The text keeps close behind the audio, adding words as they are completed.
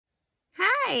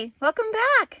Hi, welcome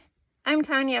back. I'm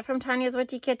Tonya from Tonya's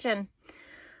Witchy Kitchen.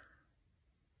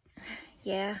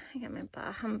 Yeah, I got my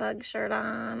Bah Humbug shirt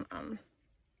on.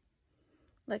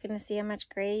 Looking to see how much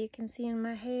gray you can see in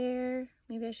my hair.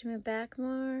 Maybe I should move back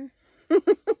more. I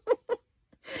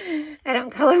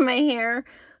don't color my hair.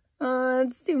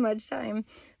 It's too much time.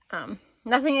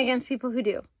 Nothing against people who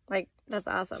do. Like, that's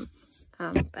awesome.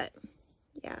 But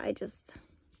yeah, I just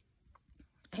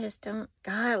don't.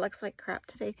 God, it looks like crap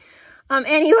today.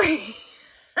 Anyway,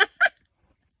 I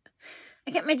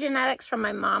get my genetics from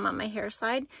my mom on my hair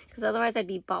side, because otherwise I'd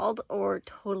be bald or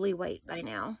totally white by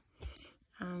now.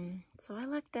 So I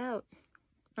lucked out,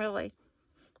 really.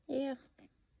 Yeah,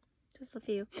 just a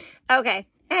few. Okay,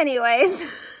 anyways.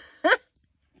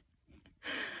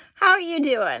 How are you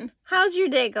doing? How's your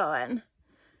day going?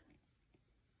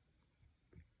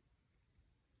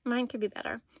 Mine could be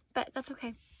better, but that's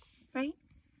okay, right?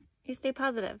 You stay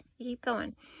positive. You keep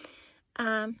going.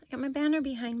 I got my banner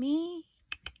behind me.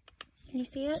 Can you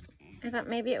see it? I thought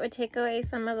maybe it would take away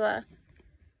some of the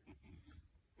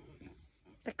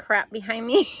crap behind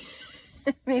me.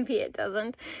 Maybe it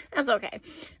doesn't. That's okay.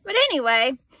 But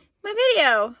anyway, my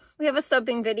video. We have a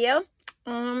soaping video.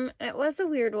 It was a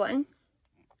weird one.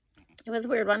 It was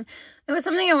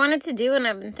something I wanted to do, and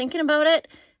I've been thinking about it.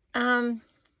 And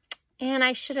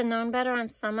I should have known better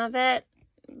on some of it,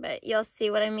 but you'll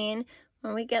see what I mean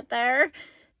when we get there.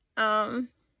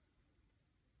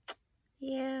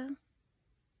 Yeah.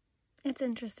 It's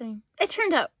interesting. It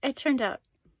turned out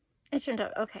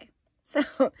okay. So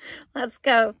let's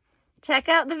go check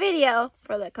out the video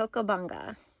for the Coco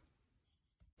Bongo.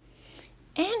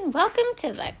 And welcome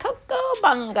to the Coco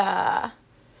Bongo.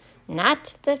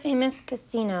 Not the famous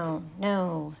casino.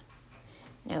 No.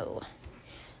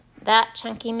 That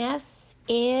chunky mess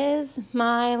is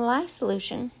my lye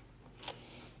solution.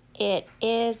 It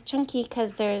is chunky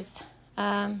because there's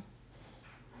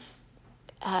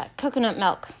coconut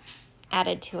milk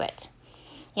added to it.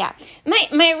 Yeah,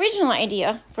 my original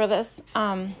idea for this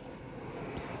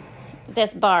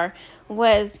this bar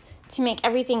was to make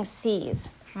everything C's,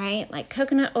 right? Like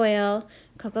coconut oil,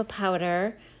 cocoa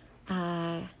powder,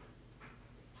 the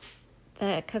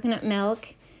coconut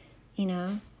milk,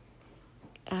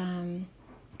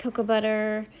 cocoa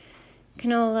butter,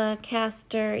 canola,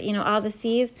 castor, all the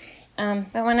C's.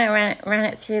 But when I ran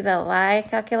it through the lye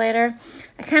calculator,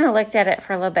 I kind of looked at it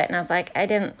for a little bit, and I was like, I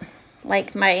didn't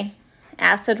like my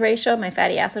acid ratio, my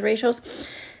fatty acid ratios.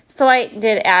 So I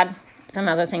did add some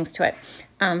other things to it.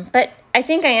 But I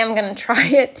think I am going to try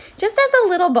it just as a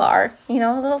little bar, a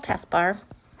little test bar,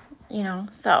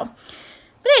 so.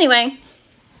 But anyway,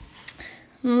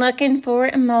 I'm looking for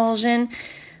emulsion.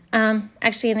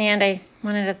 Actually, in the end, I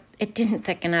wanted it didn't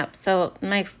thicken up. So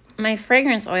my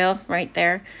fragrance oil right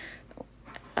there,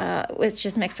 which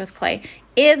is mixed with clay,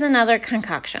 is another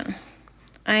concoction.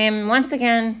 I am once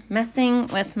again messing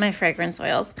with my fragrance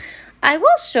oils. I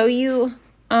will show you.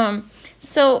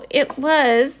 So it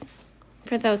was,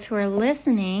 for those who are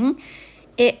listening,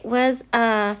 it was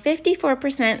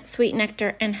 54% sweet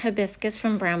nectar and hibiscus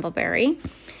from brambleberry.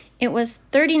 It was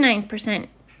 39%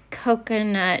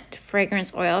 coconut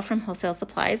fragrance oil from Wholesale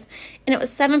Supplies, and it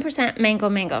was 7%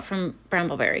 mango from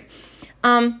brambleberry.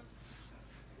 I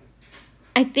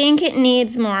think it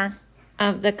needs more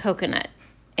of the coconut.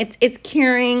 It's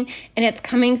curing, and it's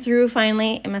coming through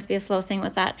finally. It must be a slow thing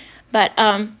with that. But,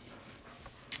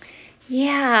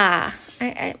 yeah,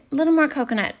 a little more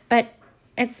coconut. But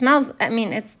it smells,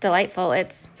 it's delightful.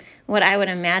 It's what I would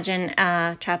imagine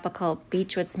a tropical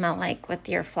beach would smell like, with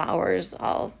your flowers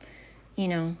all,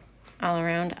 all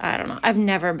around. I don't know. I've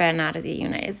never been out of the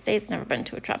United States, never been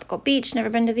to a tropical beach,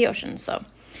 never been to the ocean. So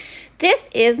this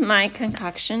is my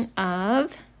concoction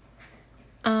of,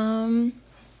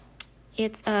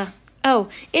 it's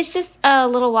just a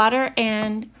little water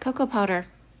and cocoa powder,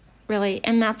 really.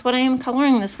 And that's what I am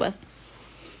coloring this with.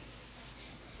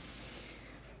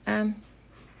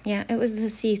 Yeah, it was the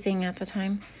C thing at the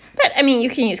time. But, you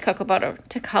can use cocoa butter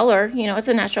to color. It's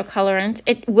a natural colorant.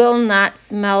 It will not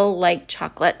smell like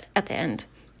chocolate at the end,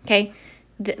 okay?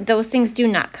 Those things do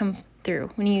not come through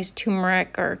when you use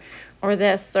turmeric or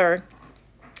this, or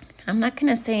I'm not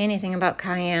going to say anything about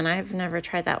cayenne. I've never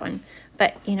tried that one.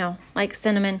 But, like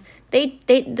cinnamon,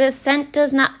 the scent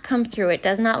does not come through. It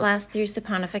does not last through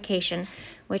saponification,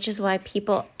 which is why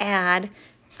people add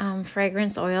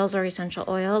fragrance oils or essential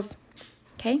oils,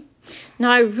 okay?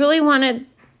 Now, I really wanted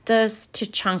this to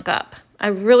chunk up. I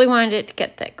really wanted it to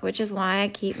get thick, which is why I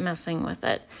keep messing with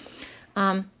it.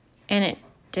 And it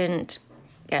didn't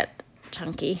get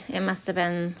chunky. It must have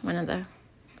been one of the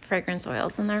fragrance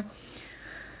oils in there.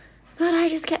 But I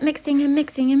just kept mixing and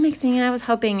mixing and mixing, and I was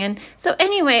hoping. And so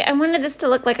anyway, I wanted this to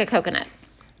look like a coconut.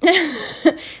 That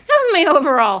was my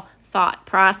overall thought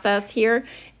process here.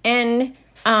 And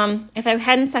if I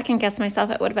hadn't second guessed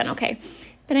myself, it would have been okay.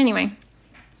 But anyway,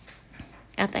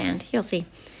 at the end, you'll see.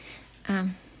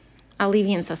 I'll leave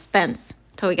you in suspense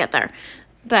till we get there.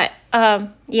 But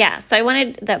yeah, so I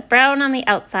wanted the brown on the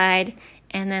outside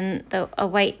and then a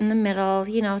white in the middle,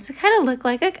 you know, to kind of look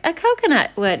like a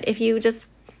coconut would if you just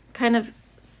kind of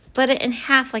split it in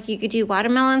half like you could do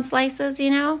watermelon slices, you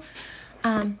know.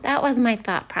 That was my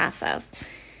thought process.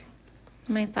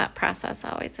 My thought process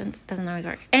always doesn't always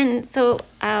work. And so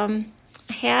I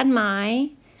had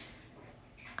my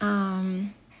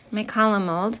my column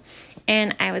mold,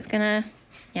 and I was gonna,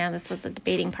 yeah, this was the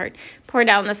debating part, pour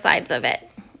down the sides of it.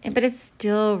 But it's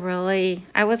still really,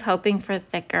 I was hoping for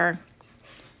thicker.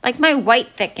 Like my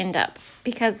white thickened up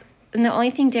because, and the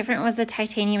only thing different was the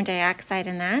titanium dioxide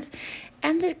in that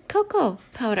and the cocoa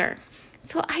powder.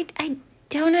 So I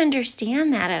don't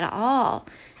understand that at all,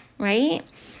 right?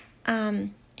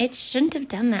 It shouldn't have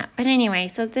done that. But anyway,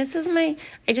 so this is I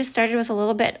just started with a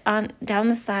little bit on down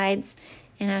the sides,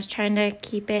 and I was trying to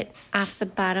keep it off the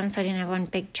bottom so I didn't have one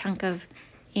big chunk of,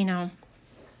 you know,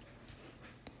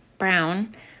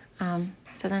 brown.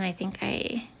 So then I think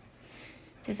I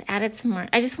just added some more.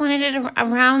 I just wanted it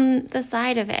around the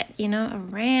side of it, you know,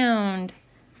 around,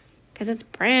 because it's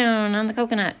brown on the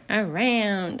coconut,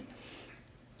 around.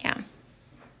 Yeah.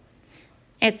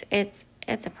 It's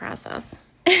a process.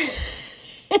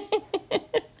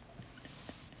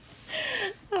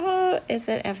 Oh, is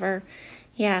it ever?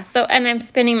 Yeah. So, and I'm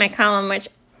spinning my column, which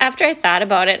after I thought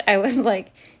about it, I was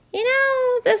like, you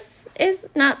know, this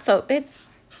is not soap. It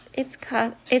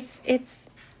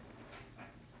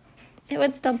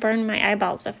would still burn my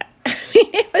eyeballs if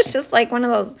it was just like one of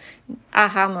those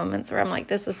aha moments where I'm like,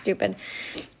 this is stupid.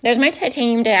 There's my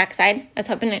titanium dioxide. I was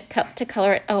hoping to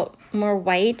color it out more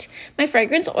white. My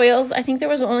fragrance oils, I think there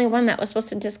was only one that was supposed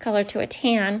to discolor to a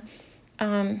tan.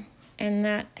 And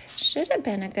that should have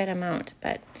been a good amount,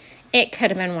 but it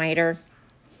could have been whiter.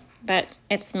 But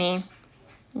it's me,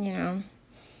 you know.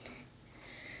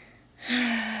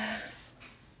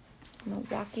 I'm a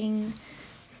walking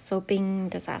soaping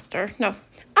disaster. No,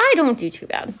 I don't do too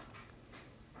bad.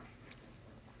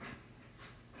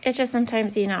 It's just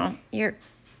sometimes, you know, your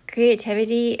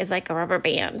creativity is like a rubber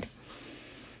band.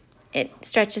 It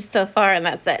stretches so far and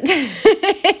that's it.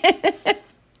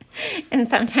 And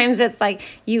sometimes it's like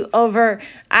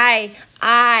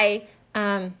I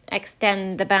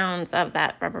extend the bounds of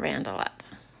that rubber band a lot.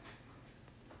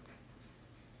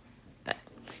 But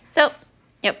so,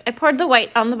 yep, I poured the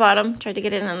white on the bottom, tried to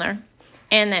get it in there.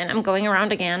 And then I'm going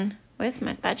around again with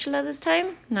my spatula this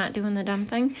time, not doing the dumb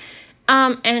thing.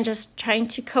 And just trying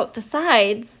to coat the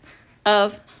sides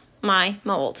of my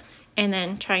mold. And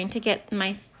then trying to get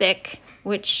my thick,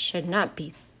 which should not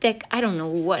be thick. I don't know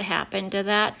what happened to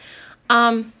that.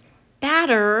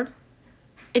 Batter.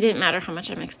 It didn't matter how much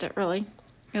I mixed it, really.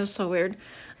 It was so weird.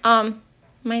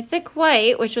 My thick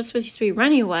white, which was supposed to be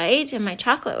runny white, and my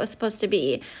chocolate was supposed to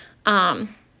be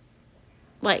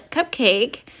like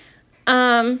cupcake.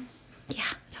 Yeah,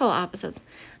 total opposites.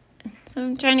 So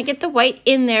I'm trying to get the white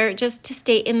in there just to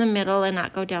stay in the middle and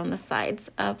not go down the sides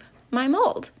of my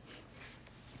mold.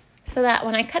 So that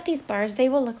when I cut these bars, they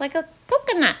will look like a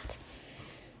coconut.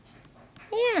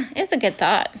 Yeah, it's a good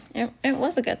thought. It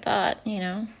was a good thought, you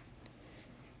know.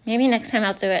 Maybe next time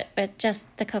I'll do it with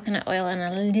just the coconut oil and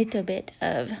a little bit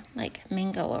of like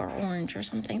mango or orange or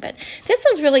something. But this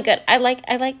was really good. I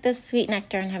like this sweet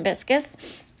nectar and hibiscus.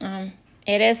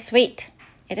 It is sweet.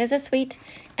 It is a sweet,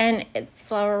 and it's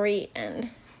flowery, and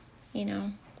you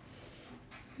know.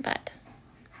 But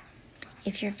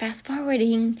if you're fast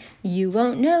forwarding, you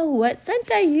won't know what scent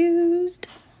I used.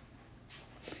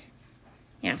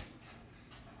 Yeah.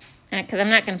 Because I'm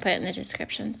not going to put it in the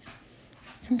descriptions.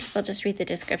 Some people just read the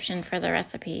description for the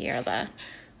recipe or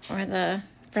the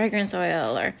fragrance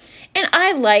oil and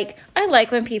I like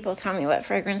when people tell me what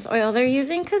fragrance oil they're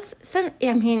using, because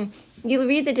you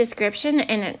read the description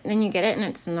and then you get it and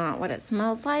it's not what it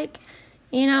smells like,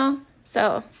 you know.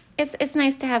 So it's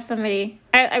nice to have somebody.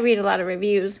 I read a lot of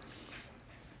reviews,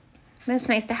 but it's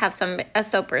nice to have a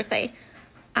soaper say,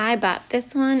 I bought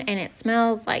this one and it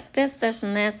smells like this, this,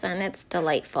 and this, and it's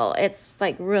delightful. It's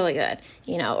like really good,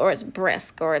 you know, or it's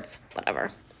brisk, or it's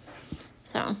whatever.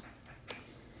 So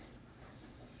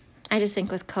I just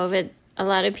think with COVID, a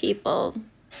lot of people,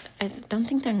 I don't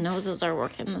think their noses are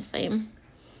working the same.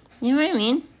 You know what I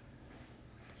mean?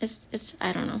 It's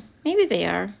I don't know. Maybe they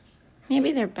are.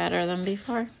 Maybe they're better than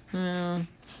before. I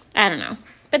don't know.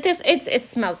 But it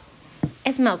smells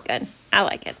good. I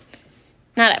like it.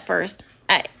 Not at first.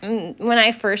 When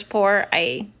I first pour,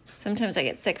 sometimes I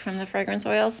get sick from the fragrance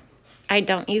oils. I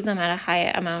don't use them at a high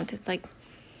amount. It's like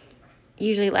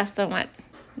usually less than what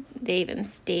they even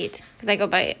state, because I go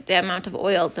by the amount of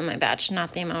oils in my batch,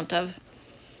 not the amount of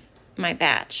my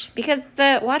batch, because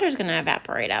the water is going to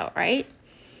evaporate out, right?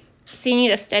 So you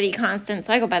need a steady constant.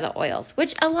 So I go by the oils,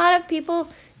 which a lot of people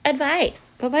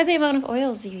advise. Go by the amount of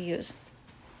oils you use,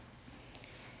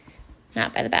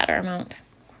 not by the batter amount.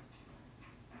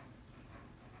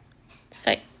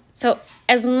 So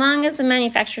as long as the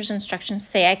manufacturer's instructions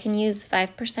say I can use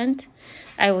 5%,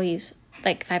 I will use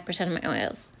like 5% of my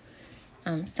oils.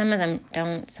 Some of them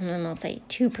don't. Some of them will say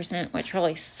 2%, which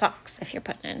really sucks if you're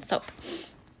putting it in soap.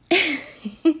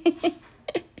 It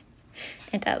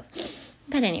does.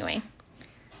 But anyway,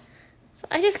 so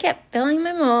I just kept filling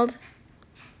my mold.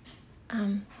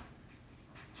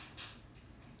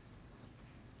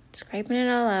 Scraping it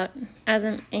all out.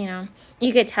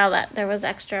 You could tell that there was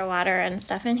extra water and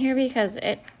stuff in here because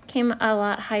it came a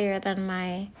lot higher than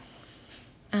my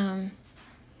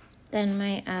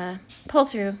pull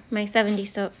through, my 70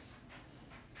 soap.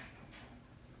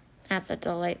 That's a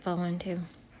delightful one too.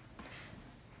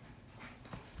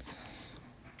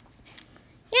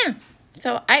 Yeah,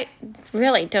 so I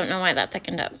really don't know why that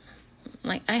thickened up.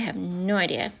 Like, I have no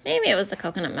idea. Maybe it was the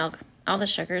coconut milk, all the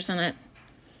sugars in it.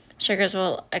 Sugars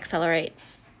will accelerate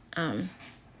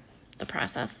the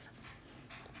process.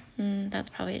 That's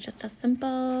probably just a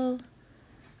simple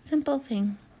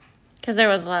thing. Because there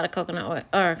was a lot of coconut oil,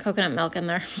 or coconut milk in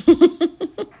there.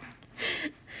 And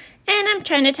I'm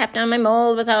trying to tap down my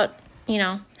mold without,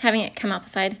 having it come out the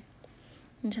side.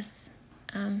 And just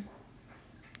trying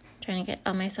to get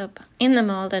all my soap in the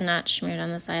mold and not smeared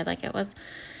on the side like it was.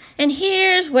 And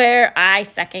here's where I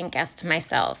second guessed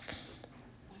myself.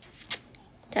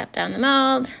 Tap down the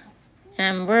mold,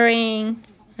 and I'm worrying,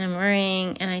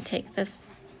 and I take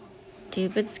this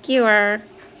stupid skewer.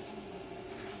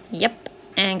 Yep.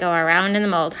 And go around in the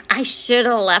mold. I should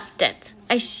have left it.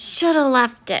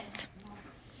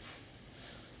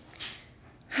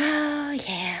 Oh,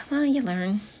 yeah. Well, you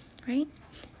learn, right?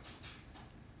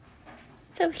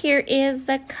 So here is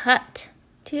the cut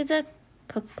to the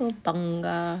Cocoa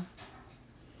Bongo.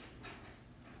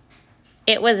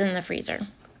 It was in the freezer.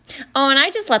 Oh, and I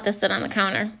just let this sit on the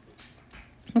counter.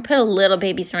 I put a little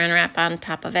baby saran wrap on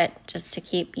top of it just to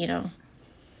keep,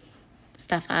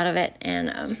 stuff out of it.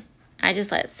 And I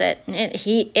just let it sit, and it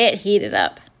heated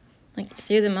up. Like,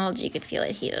 through the mold, you could feel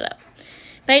it heated up.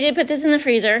 But I did put this in the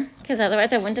freezer, because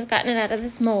otherwise I wouldn't have gotten it out of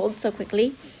this mold so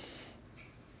quickly.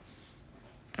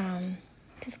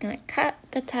 Just going to cut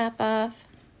the top off.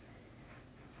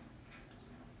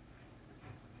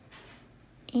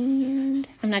 And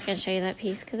I'm not going to show you that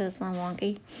piece, because it's a little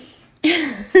wonky.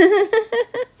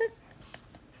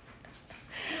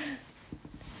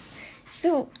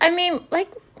 So,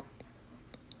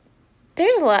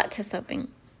 there's a lot to soaping.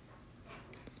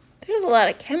 There's a lot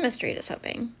of chemistry to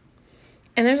soaping.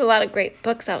 And there's a lot of great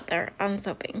books out there on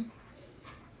soaping.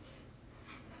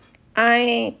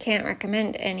 I can't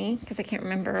recommend any because I can't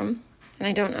remember them. And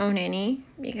I don't own any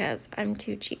because I'm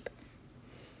too cheap.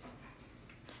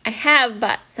 I have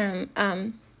bought some,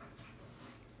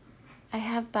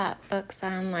 books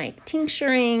on like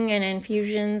tincturing and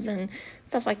infusions and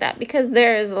stuff like that because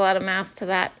there is a lot of math to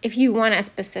that if you want a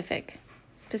specific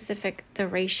the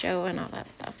ratio and all that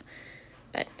stuff.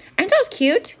 But aren't those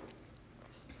cute?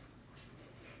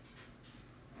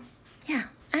 Yeah,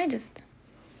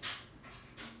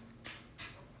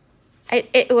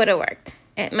 it would have worked.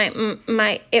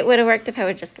 It would have worked if I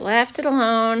would just left it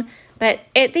alone, but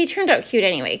they turned out cute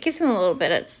anyway. It gives them a little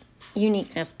bit of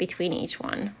uniqueness between each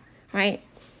one, right?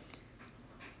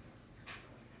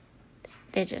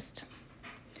 I just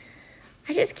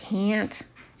can't.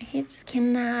 I just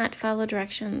cannot follow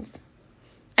directions.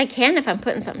 I can if I'm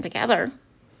putting something together,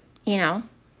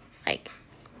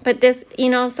 but this,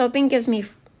 soaping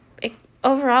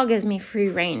overall gives me free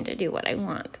reign to do what I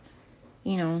want,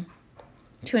 to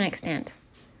an extent.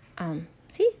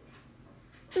 See?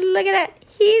 Look at that.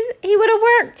 He would have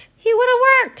worked. If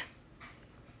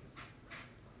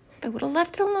I would have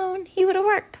left it alone, he would have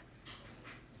worked.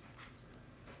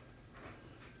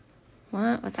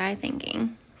 What was I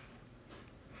thinking?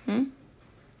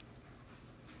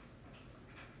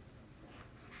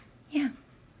 Yeah.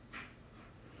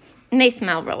 And they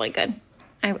smell really good.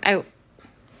 I know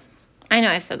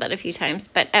I've said that a few times,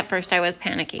 but at first I was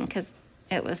panicking because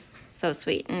it was so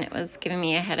sweet and it was giving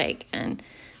me a headache.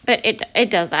 But it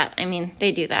does that.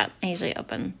 They do that. I usually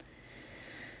open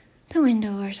the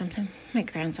window or something. My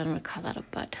grandson would call that a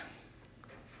butt.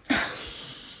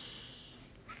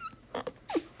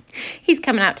 He's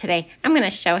coming out today. I'm going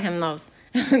to show him those.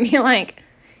 Be like,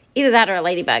 either that or a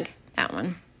ladybug. That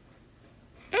one.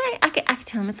 I could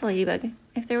tell him it's a ladybug.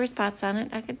 If there were spots on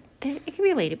it, it could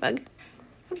be a ladybug.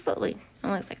 Absolutely. It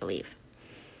looks like a leaf.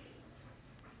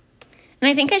 And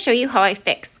I think I show you how I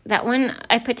fix. That one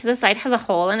I put to the side has a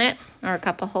hole in it, or a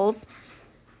couple holes.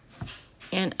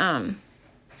 And,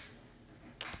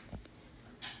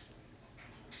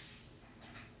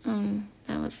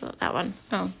 that was that one.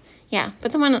 Oh, yeah.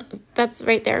 But the one that's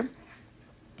right there. I'm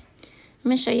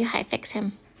going to show you how I fix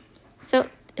him. So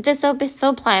this soap is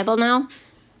so pliable now,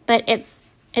 but it's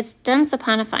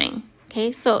densifying.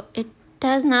 Okay, so it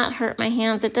does not hurt my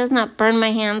hands. It does not burn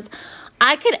my hands.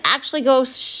 I could actually go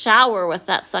shower with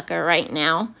that sucker right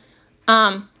now,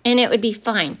 and it would be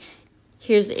fine.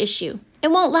 Here's the issue.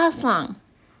 It won't last long.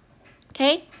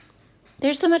 Okay?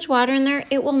 There's so much water in there,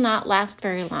 it will not last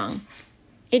very long.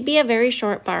 It'd be a very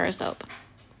short bar of soap.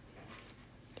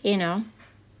 You know?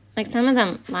 Like some of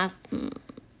them last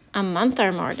a month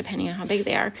or more, depending on how big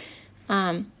they are.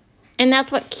 And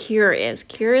that's what cure is.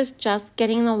 Cure is just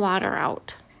getting the water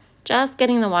out. Just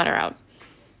getting the water out.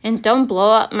 And don't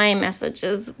blow up my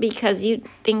messages because you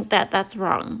think that that's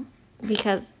wrong.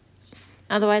 Because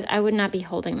otherwise I would not be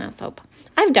holding that soap.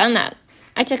 I've done that.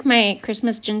 I took my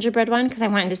Christmas gingerbread one because I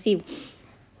wanted to see,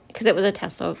 because it was a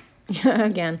test soap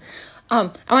again. I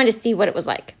wanted to see what it was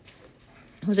like.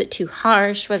 Was it too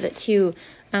harsh? Was it too,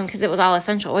 because it was all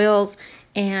essential oils.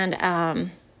 And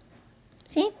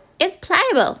see, it's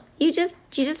pliable. You just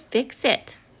fix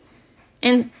it.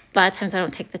 And a lot of times I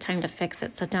don't take the time to fix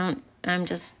it, so I'm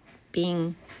just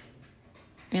being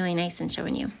really nice and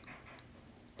showing you.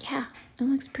 Yeah, it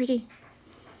looks pretty.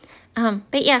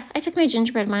 But yeah, I took my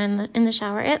gingerbread one in the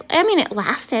shower. It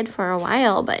lasted for a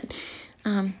while, but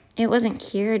it wasn't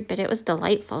cured, but it was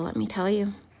delightful, let me tell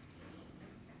you.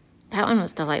 That one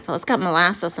was delightful. It's got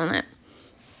molasses in it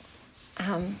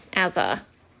as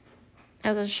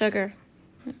a sugar.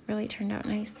 It really turned out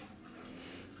nice.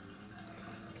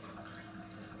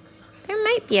 There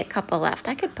might be a couple left.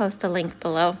 I could post a link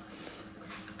below.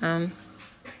 There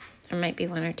might be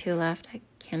one or two left. I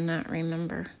cannot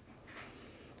remember.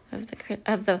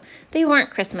 They weren't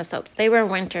Christmas soaps. They were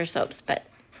winter soaps, but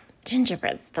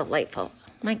gingerbread's delightful.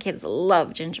 My kids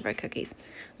love gingerbread cookies.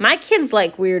 My kids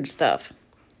like weird stuff.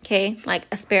 Okay, like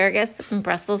asparagus and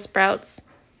Brussels sprouts.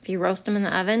 If you roast them in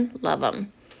the oven, love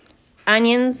them.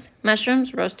 Onions,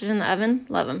 mushrooms, roasted in the oven,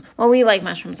 love them. Well, we like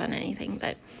mushrooms on anything,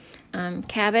 but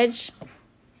cabbage,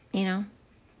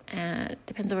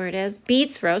 depends on where it is.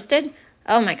 Beets, roasted.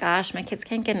 Oh my gosh, my kids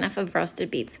can't get enough of roasted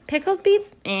beets. Pickled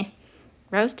beets,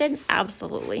 Roasted,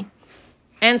 absolutely.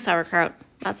 And sauerkraut,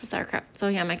 lots of sauerkraut. So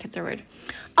yeah, my kids are weird.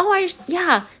 Oh,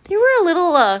 they were a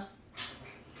little,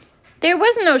 there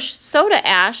was no soda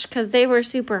ash because they were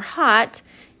super hot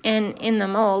and in the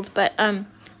mold, but I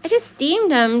just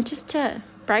steamed them just to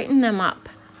brighten them up.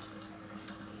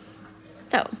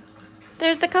 So,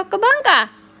 there's the Cocobonga.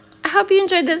 I hope you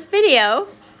enjoyed this video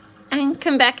and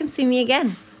come back and see me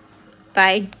again.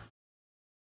 Bye.